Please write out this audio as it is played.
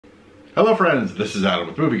Hello friends, this is Adam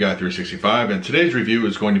with Movie Guy 365, and today's review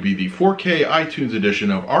is going to be the 4K iTunes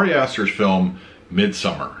edition of Ari Aster's film,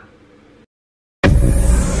 Midsommar.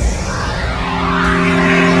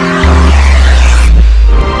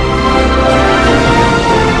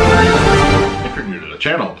 If you're new to the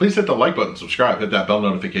channel, please hit the like button, subscribe, hit that bell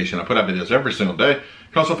notification. I put out videos every single day. You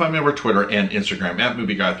can also find me over Twitter and Instagram at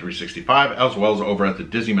Movie Guy 365, as well as over at the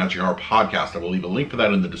Disney Magic Hour podcast. I will leave a link for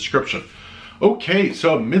that in the description. Okay,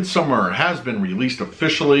 so Midsommar has been released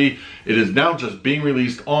officially. It is now just being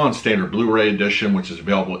released on standard Blu Ray edition, which is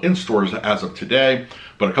available in stores as of today.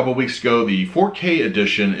 But a couple of weeks ago, the 4K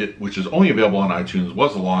edition, which is only available on iTunes,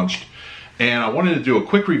 was launched. And I wanted to do a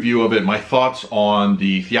quick review of it, my thoughts on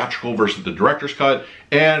the theatrical versus the director's cut,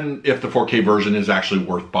 and if the 4K version is actually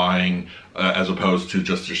worth buying as opposed to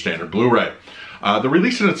just your standard Blu Ray. The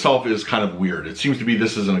release in itself is kind of weird. It seems to be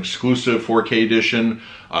this is an exclusive 4K edition.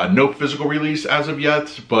 No physical release as of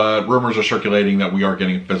yet, but rumors are circulating that we are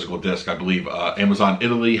getting a physical disc. I believe Amazon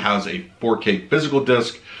Italy has a 4K physical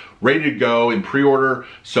disc ready to go in pre-order,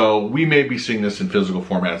 so we may be seeing this in physical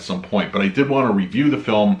format at some point. But I did want to review the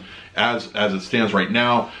film as it stands right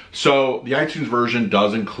now. So the iTunes version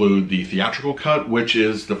does include the theatrical cut, which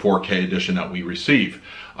is the 4K edition that we receive.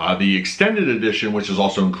 The extended edition, which is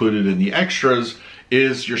also included in the extras,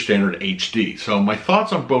 is your standard HD. So my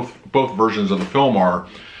thoughts on both versions of the film are,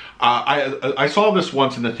 I saw this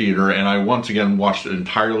once in the theater, and I once again watched it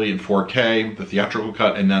entirely in 4K, the theatrical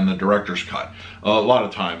cut, and then the director's cut. A lot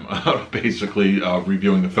of time basically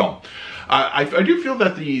reviewing the film. I do feel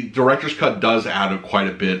that the director's cut does add quite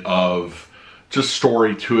a bit of just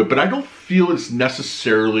story to it, but I don't feel it's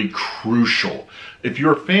necessarily crucial. If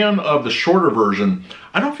you're a fan of the shorter version,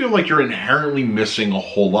 I don't feel like you're inherently missing a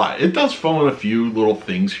whole lot. It does fill in a few little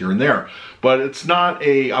things here and there, but it's not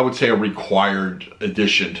I would say, a required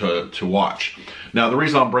edition to watch. Now, the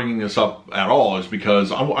reason I'm bringing this up at all is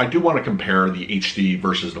because I do want to compare the HD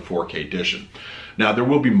versus the 4K edition. Now, there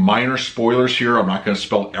will be minor spoilers here. I'm not going to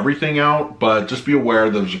spell everything out, but just be aware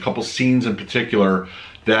there's a couple scenes in particular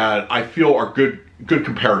that I feel are good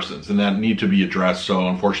comparisons and that need to be addressed. So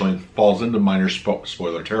unfortunately, it falls into minor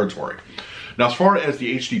spoiler territory. Now, as far as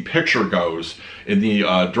the HD picture goes, in the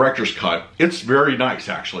director's cut, it's very nice,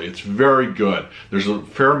 actually. It's very good. There's a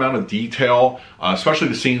fair amount of detail, especially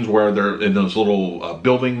the scenes where they're in those little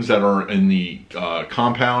buildings that are in the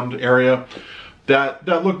compound area. That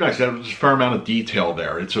look nice. There's a fair amount of detail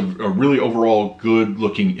there. It's a really overall good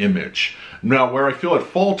looking image. Now, where I feel it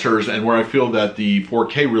falters and where I feel that the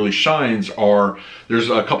 4K really shines are, there's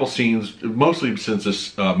a couple scenes, mostly since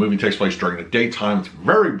this movie takes place during the daytime. It's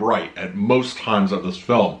very bright at most times of this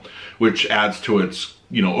film, which adds to its,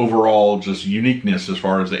 overall just uniqueness as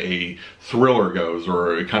far as a thriller goes,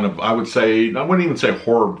 or a kind of, I wouldn't even say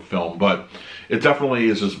horror film, but it definitely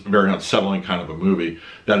is just very unsettling kind of a movie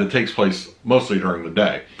that it takes place mostly during the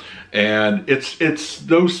day. And it's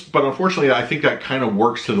those, but unfortunately I think that kind of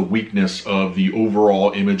works to the weakness of the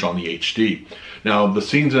overall image on the HD. Now, the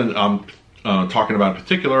scenes I'm talking about in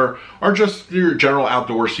particular are just your general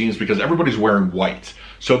outdoor scenes because everybody's wearing white.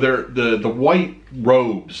 So the white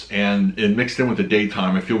robes and mixed in with the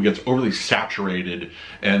daytime, I feel gets overly saturated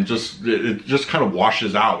and it just kind of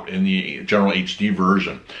washes out in the general HD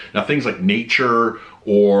version. Now, things like nature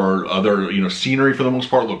or other scenery for the most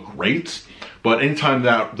part look great, but anytime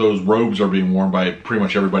that those robes are being worn by pretty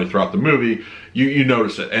much everybody throughout the movie, you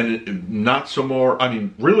notice it. And not so more, I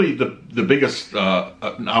mean, really the biggest,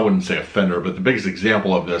 I wouldn't say offender, but the biggest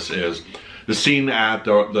example of this is the scene at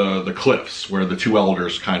the cliffs where the two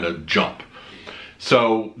elders kind of jump.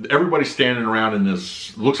 So everybody's standing around in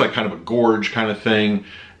this, looks like kind of a gorge kind of thing,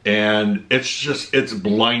 and it's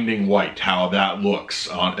blinding white how that looks,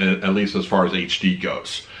 at least as far as HD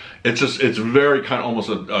goes. It's very kind of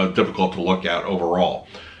almost difficult to look at overall.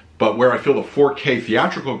 But where I feel the 4K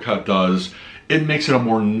theatrical cut does, it makes it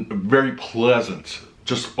a very pleasant,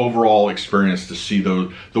 just overall experience to see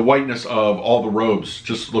the whiteness of all the robes.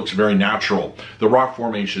 Just looks very natural. The rock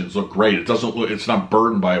formations look great. It's not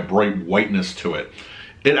burdened by a bright whiteness to it.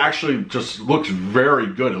 It actually just looks very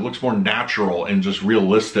good. It looks more natural and just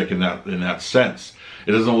realistic in that sense.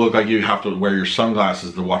 It doesn't look like you have to wear your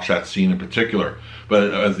sunglasses to watch that scene in particular.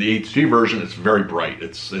 But as the HD version, it's very bright.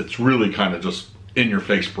 It's really kind of just in your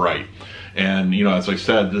face bright. And as I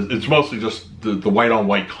said, it's mostly just the white on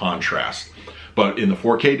white contrast. But in the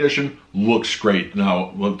 4K edition, looks great.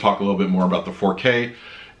 Now, we'll talk a little bit more about the 4K.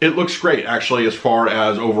 It looks great, actually, as far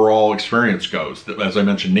as overall experience goes. As I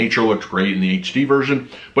mentioned, nature looked great in the HD version,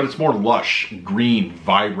 but it's more lush, green,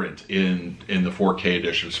 vibrant in the 4K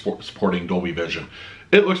edition, supporting Dolby Vision.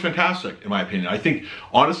 It looks fantastic, in my opinion. I think,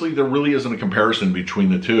 honestly, there really isn't a comparison between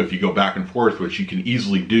the two if you go back and forth, which you can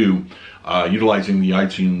easily do utilizing the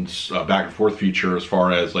iTunes back and forth feature as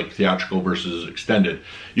far as like theatrical versus extended.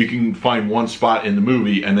 You can find one spot in the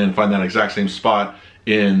movie and then find that exact same spot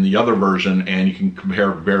in the other version, and you can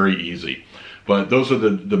compare very easy. But those are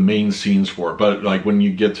the main scenes for it. But like when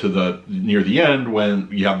you get to near the end, when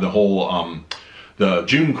you have the whole the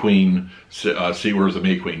June Queen, where's the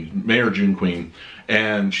May Queen? May or June Queen,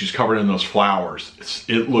 and she's covered in those flowers.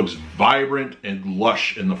 It looks vibrant and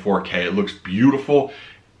lush in the 4K. It looks beautiful,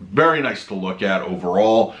 very nice to look at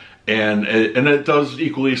overall, and it does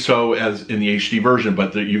equally so as in the HD version,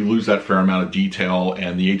 but you lose that fair amount of detail,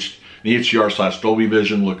 and the HDR/Dolby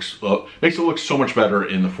Vision makes it look so much better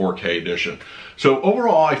in the 4K edition. So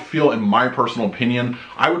overall, I feel, in my personal opinion,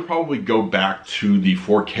 I would probably go back to the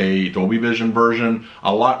 4K Dolby Vision version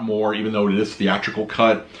a lot more, even though it is theatrical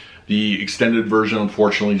cut. The extended version,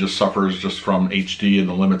 unfortunately, just suffers just from HD and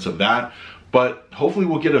the limits of that. But hopefully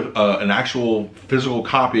we'll get an actual physical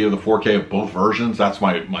copy of the 4K of both versions. That's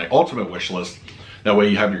my ultimate wish list. That way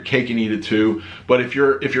you have your cake and eat it too. But if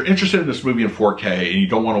you're interested in this movie in 4K and you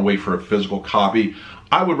don't want to wait for a physical copy,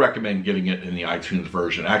 I would recommend getting it in the iTunes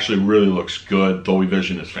version. It actually really looks good. Dolby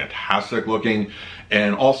Vision is fantastic looking.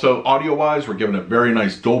 And also audio-wise, we're given a very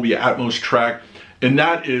nice Dolby Atmos track. And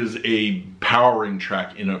that is a powering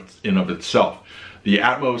track in of itself. The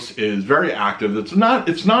Atmos is very active. It's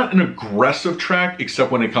not an aggressive track,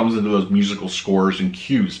 except when it comes into those musical scores and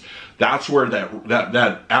cues. That's where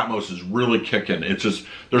that Atmos is really kicking. It's just,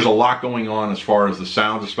 there's a lot going on as far as the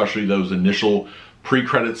sounds, especially those initial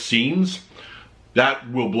pre-credit scenes.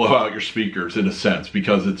 That will blow out your speakers in a sense,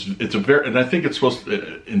 because it's a very, and I think it's supposed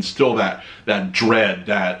to instill that dread,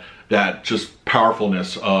 that just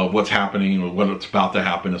powerfulness of what's happening or what's about to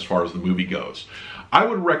happen as far as the movie goes. I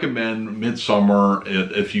would recommend Midsommar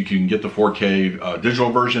if you can get the 4K digital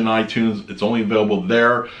version in iTunes. It's only available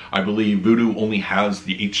there. I believe Vudu only has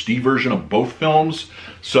the HD version of both films.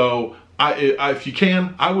 So if you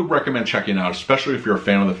can, I would recommend checking it out, especially if you're a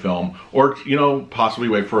fan of the film, or possibly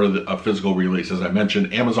wait for a physical release. As I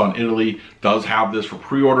mentioned, Amazon Italy does have this for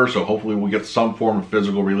pre-order, so hopefully we'll get some form of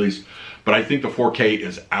physical release. But I think the 4K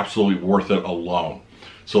is absolutely worth it alone.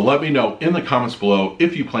 So let me know in the comments below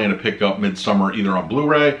if you plan to pick up Midsommar either on Blu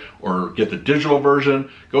Ray or get the digital version.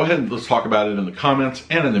 Go ahead and let's talk about it in the comments.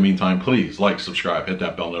 And in the meantime, please like, subscribe, hit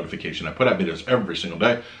that bell notification. I put out videos every single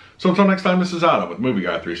day. So until next time, this is Adam with Movie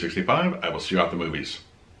Guy 365. I will see you at the movies.